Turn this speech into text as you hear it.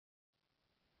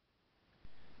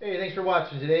Hey, thanks for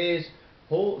watching. Today's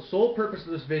sole purpose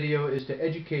of this video is to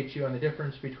educate you on the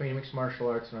difference between mixed martial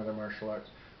arts and other martial arts.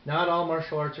 Not all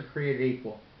martial arts are created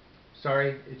equal.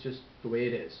 Sorry, it's just the way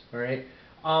it is. All right.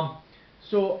 Um,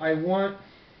 so I want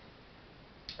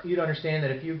you to understand that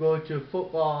if you go to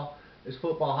football, is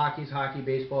football, hockey is hockey,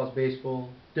 baseball is baseball.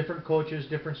 Different coaches,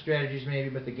 different strategies maybe,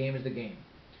 but the game is the game.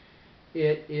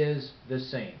 It is the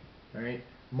same. All right.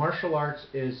 Martial arts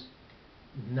is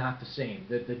not the same.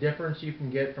 The difference you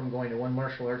can get from going to one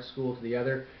martial arts school to the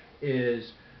other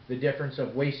is the difference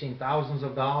of wasting thousands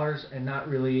of dollars and not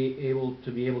really able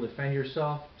to defend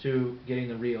yourself to getting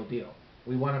the real deal.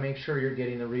 We want to make sure you're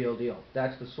getting the real deal.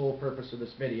 That's the sole purpose of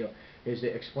this video, is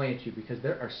to explain it to you, because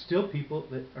there are still people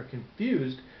that are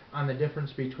confused on the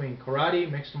difference between karate,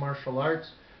 mixed martial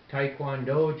arts, Tae Kwon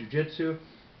Do, Jiu-Jitsu,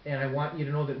 and I want you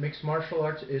to know that mixed martial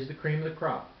arts is the cream of the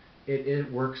crop.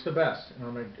 It works the best, and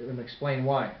I'm going to explain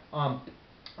why.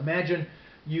 Imagine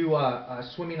you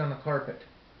swimming on the carpet.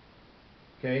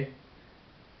 Okay,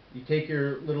 you take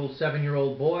your little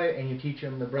 7-year-old boy and you teach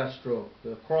him the breaststroke,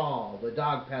 the crawl, the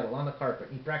dog paddle on the carpet.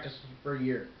 He practices for a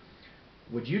year.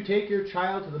 Would you take your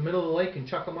child to the middle of the lake and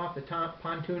chuck him off the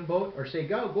pontoon boat, or say,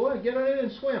 go ahead, get on in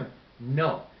and swim?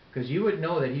 No, because you would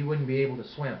know that he wouldn't be able to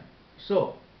swim.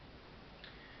 So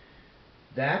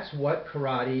that's what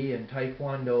karate and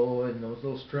taekwondo and those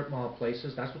little strip mall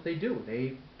places, that's what they do.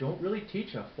 They don't really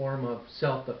teach a form of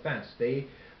self-defense. They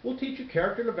will teach you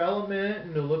character development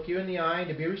and to look you in the eye and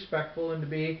to be respectful and to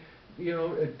be,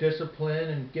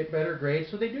 disciplined and get better grades.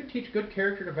 So they do teach good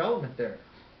character development there.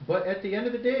 But at the end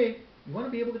of the day, you want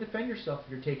to be able to defend yourself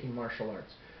if you're taking martial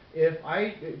arts. If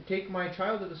I take my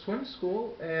child to the swim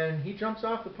school and he jumps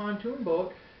off the pontoon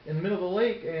boat in the middle of the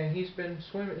lake and he's been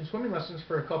in swimming lessons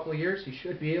for a couple of years, he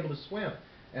should be able to swim.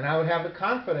 And I would have the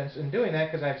confidence in doing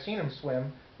that because I've seen him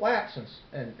swim laps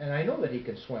and I know that he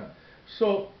can swim.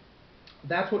 So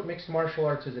that's what mixed martial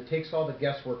arts is. It takes all the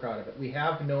guesswork out of it. We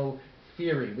have no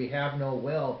theory. We have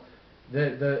no,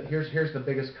 here's the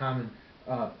biggest common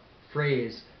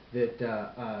phrase that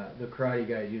the karate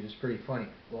guy uses. Pretty funny.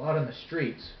 Well, out on the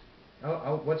streets.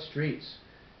 Out what streets?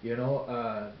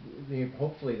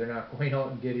 Hopefully they're not going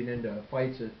out and getting into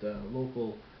fights at the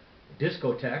local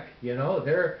discotheque.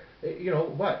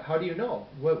 What? How do you know?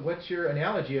 What's your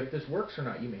analogy if this works or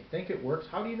not? You may think it works.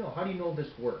 How do you know? How do you know this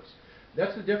works?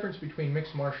 That's the difference between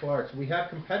mixed martial arts. We have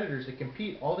competitors that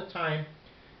compete all the time,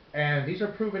 and these are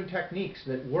proven techniques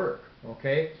that work.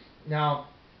 Okay? Now,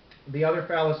 the other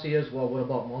fallacy is, well, what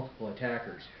about multiple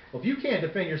attackers? Well, if you can't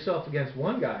defend yourself against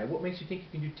one guy, what makes you think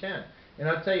you can do 10? And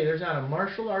I'll tell you, there's not a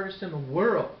martial artist in the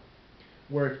world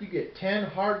where if you get 10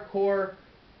 hardcore,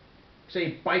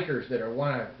 say, bikers that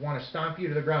want to stomp you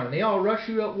to the ground and they all rush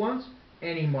you at once,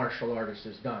 any martial artist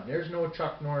is done. There's no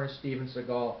Chuck Norris, Steven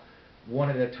Seagal, one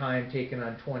at a time taking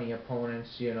on 20 opponents.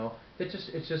 It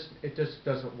just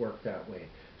doesn't work that way.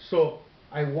 So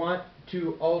I want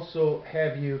to also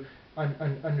have you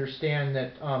understand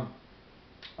that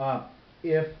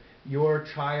if your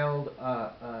child,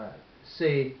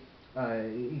 say,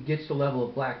 he gets to the level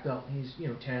of black belt, and he's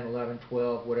 10, 11,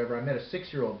 12, whatever. I met a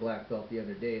 6-year-old black belt the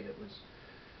other day that was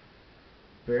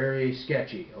very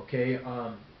sketchy. Okay,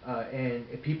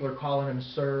 and people are calling him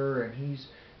sir, and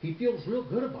he feels real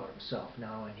good about himself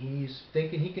now, and he's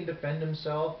thinking he can defend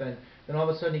himself, and then all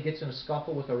of a sudden he gets in a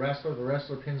scuffle with a wrestler. The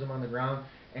wrestler pins him on the ground,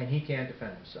 and he can't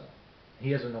defend himself. He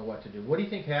doesn't know what to do. What do you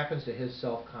think happens to his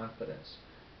self-confidence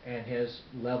and his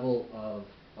level of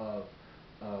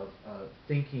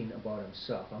thinking about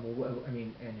himself?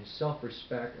 And his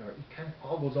self-respect, he kind of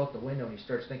all goes out the window, and he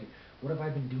starts thinking, what have I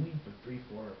been doing for 3,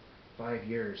 4, 5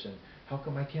 years, and how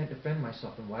come I can't defend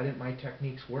myself, and why didn't my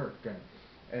techniques work?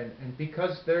 And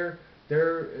because they're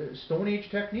Stone Age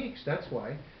techniques, that's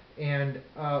why. And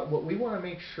what we want to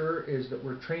make sure is that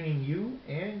we're training you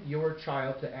and your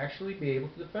child to actually be able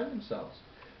to defend themselves.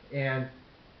 And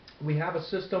we have a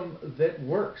system that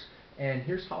works. And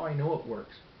here's how I know it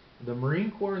works. The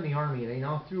Marine Corps and the Army, they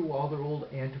now threw all their old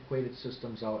antiquated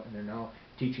systems out, and they're now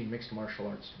teaching mixed martial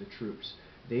arts to the troops.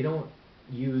 They don't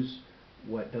use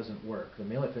what doesn't work.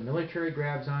 If the military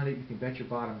grabs on it, you can bet your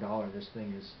bottom dollar this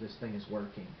thing is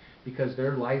working, because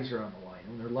their lives are on the line.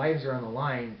 When their lives are on the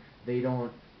line, they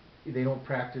don't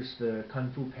practice the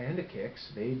Kung Fu Panda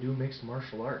kicks. They do mixed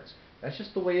martial arts. That's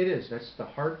just the way it is. That's the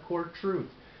hardcore truth.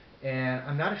 And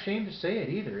I'm not ashamed to say it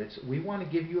either. We want to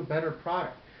give you a better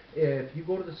product. If you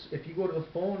go to the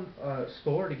phone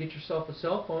store to get yourself a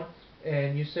cell phone,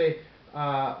 and you say,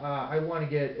 I want to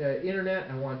get internet,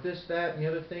 I want this, that, and the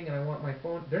other thing, and I want my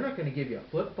phone, they're not going to give you a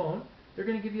flip phone. They're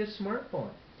going to give you a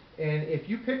smartphone. And if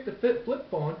you pick the flip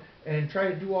phone and try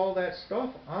to do all that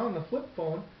stuff on the flip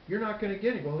phone, you're not going to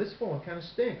get it. Well, this phone kind of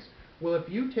stinks. Well, if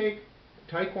you take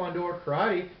Tae Kwon Do or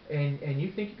karate and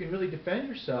you think you can really defend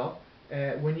yourself,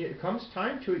 when it comes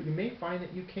time to it, you may find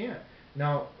that you can't.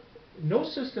 Now, no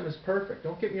system is perfect.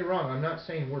 Don't get me wrong. I'm not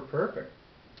saying we're perfect.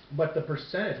 But the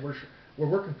percentage, we're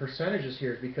working percentages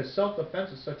here because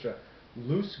self-defense is such a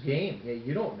loose game.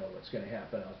 You don't know what's going to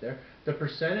happen out there. The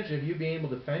percentage of you being able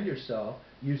to defend yourself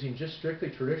using just strictly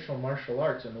traditional martial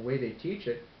arts and the way they teach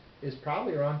it is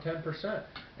probably around 10%.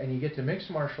 And you get to mixed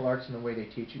martial arts and the way they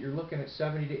teach it, you're looking at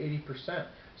 70 to 80%.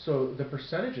 So the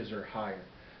percentages are higher.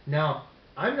 Now,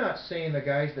 I'm not saying the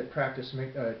guys that practice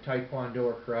Tae Kwon Do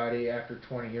or karate after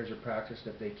 20 years of practice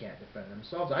that they can't defend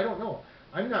themselves. I don't know.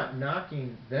 I'm not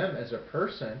knocking them as a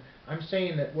person. I'm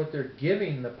saying that what they're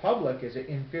giving the public is an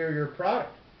inferior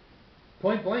product.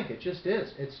 Point blank, it just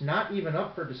is. It's not even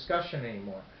up for discussion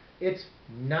anymore. It's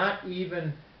not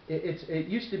even, it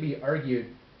used to be argued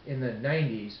in the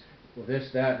 90s, well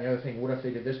this, that, and the other thing, what if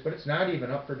they did this, but it's not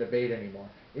even up for debate anymore.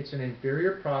 It's an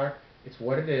inferior product, it's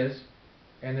what it is,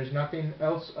 and there's nothing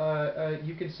else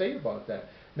you can say about that.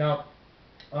 Now,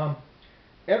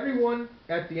 everyone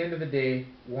at the end of the day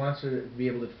wants to be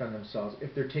able to defend themselves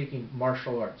if they're taking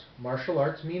martial arts. Martial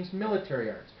arts means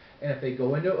military arts. And if they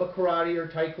go into a karate or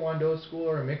Tae Kwon Do school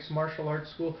or a mixed martial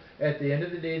arts school, at the end of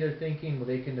the day they're thinking, well,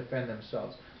 they can defend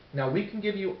themselves. Now, we can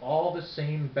give you all the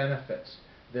same benefits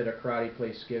that a karate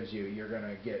place gives you. You're going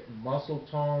to get muscle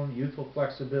tone, youthful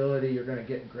flexibility, you're going to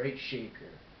get in great shape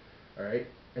here. All right?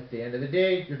 At the end of the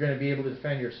day, you're going to be able to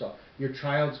defend yourself. Your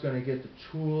child's going to get the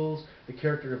tools, the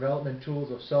character development tools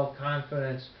of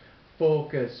self-confidence,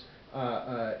 focus.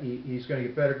 He's going to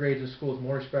get better grades in school,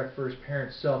 more respect for his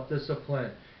parents,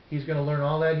 self-discipline. He's going to learn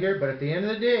all that here, but at the end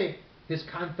of the day, his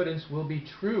confidence will be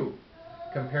true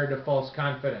compared to false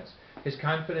confidence. His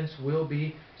confidence will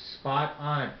be spot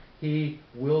on. He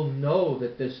will know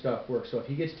that this stuff works. So if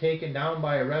he gets taken down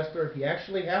by a wrestler, if he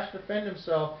actually has to defend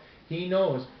himself, he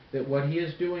knows that what he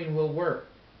is doing will work.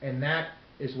 And that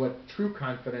is what true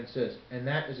confidence is. And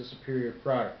that is a superior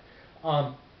product.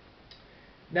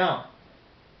 Now,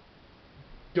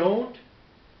 don't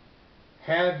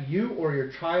have you or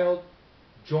your child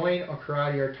join a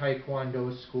karate or Tae Kwon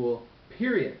Do school,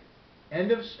 period.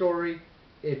 End of story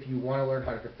if you want to learn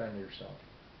how to defend yourself.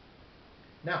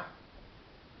 Now,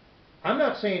 I'm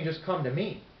not saying just come to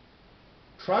me.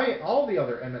 Try all the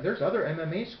other MMA. There's other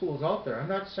MMA schools out there. I'm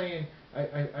not saying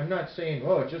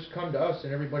oh, just come to us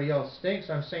and everybody else stinks.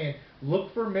 I'm saying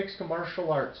look for mixed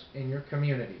martial arts in your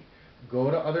community. Go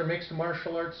to other mixed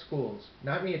martial arts schools.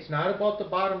 Not me. It's not about the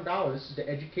bottom dollar. This is to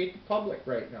educate the public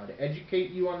right now, to educate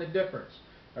you on the difference.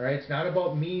 All right. It's not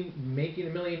about me making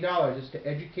 $1 million. It's to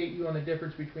educate you on the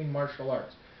difference between martial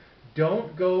arts.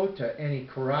 Don't go to any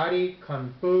karate,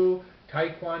 kung fu,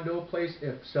 Tae Kwon Do place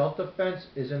if self-defense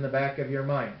is in the back of your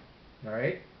mind. All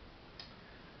right?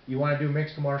 You want to do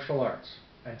mixed martial arts.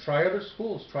 And try other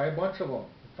schools. Try a bunch of them.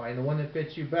 Find the one that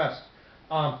fits you best.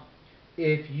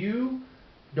 If you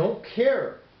don't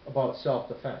care about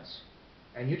self-defense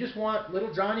and you just want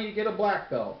little Johnny to get a black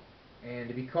belt and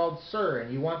to be called sir,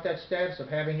 and you want that status of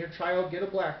having your child get a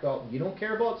black belt, and you don't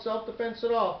care about self-defense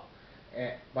at all,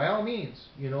 by all means,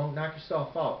 knock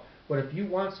yourself out. But if you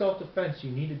want self-defense,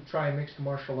 you need to try a mixed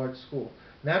martial arts school.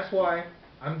 And that's why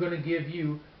I'm going to give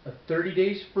you a 30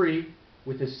 days free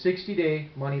with a 60-day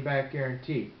money-back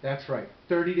guarantee. That's right,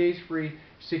 30 days free,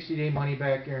 60-day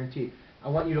money-back guarantee. I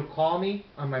want you to call me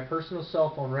on my personal cell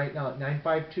phone right now at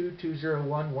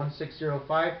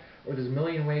 952-201-1605, or there's a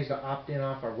million ways to opt in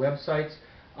off our websites.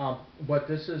 But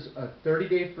this is a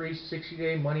 30-day free,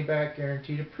 60-day money-back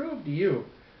guarantee to prove to you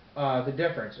the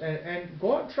difference. And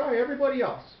go out and try everybody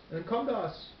else, and come to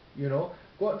us. Go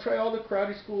out and try all the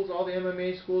karate schools, all the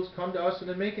MMA schools, come to us, and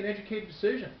then make an educated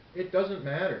decision. It doesn't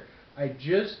matter. I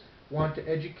just want to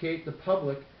educate the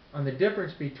public on the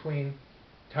difference between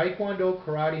Tae Kwon Do,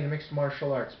 karate, and mixed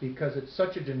martial arts, because it's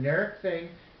such a generic thing,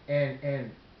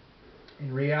 and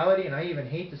in reality, and I even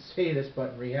hate to say this,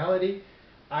 but in reality,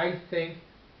 I think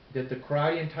that the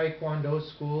karate and Tae Kwon Do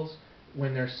schools,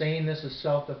 when they're saying this is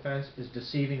self-defense, is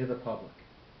deceiving to the public.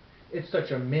 It's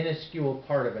such a minuscule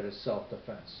part of it is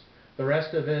self-defense. The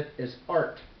rest of it is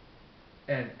art,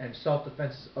 and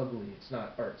self-defense is ugly. It's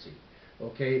not artsy.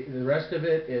 Okay, the rest of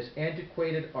it is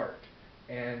antiquated art,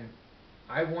 and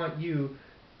I want you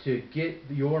to get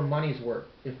your money's worth,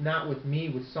 if not with me,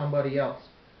 with somebody else.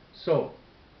 So,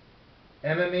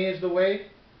 MMA is the way.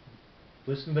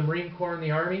 Listen to the Marine Corps and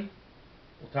the Army.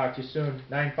 We'll talk to you soon.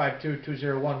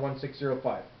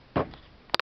 952-201-1605.